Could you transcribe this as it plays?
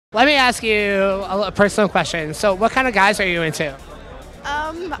Let me ask you a personal question. So what kind of guys are you into?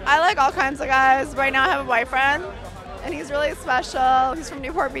 I like all kinds of guys. Right now I have a boyfriend, and he's really special. He's from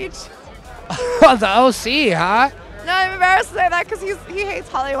Newport Beach. The OC, huh? No, I'm embarrassed to say that because he hates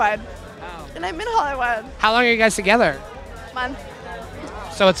Hollywood. And I'm in Hollywood. How long are you guys together? Month.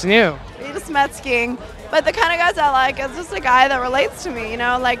 So it's new. We just met skiing. But the kind of guys I like is just a guy that relates to me, you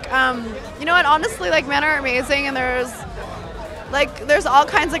know? Like, you know what, honestly, like, men are amazing, and there's all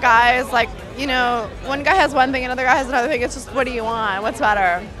kinds of guys. Like, you know, one guy has one thing, another guy has another thing. It's just, what do you want? What's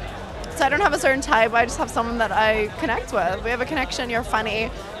better? So I don't have a certain type. I just have someone that I connect with. We have a connection. You're funny.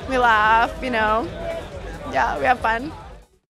 We laugh, you know. Yeah, we have fun.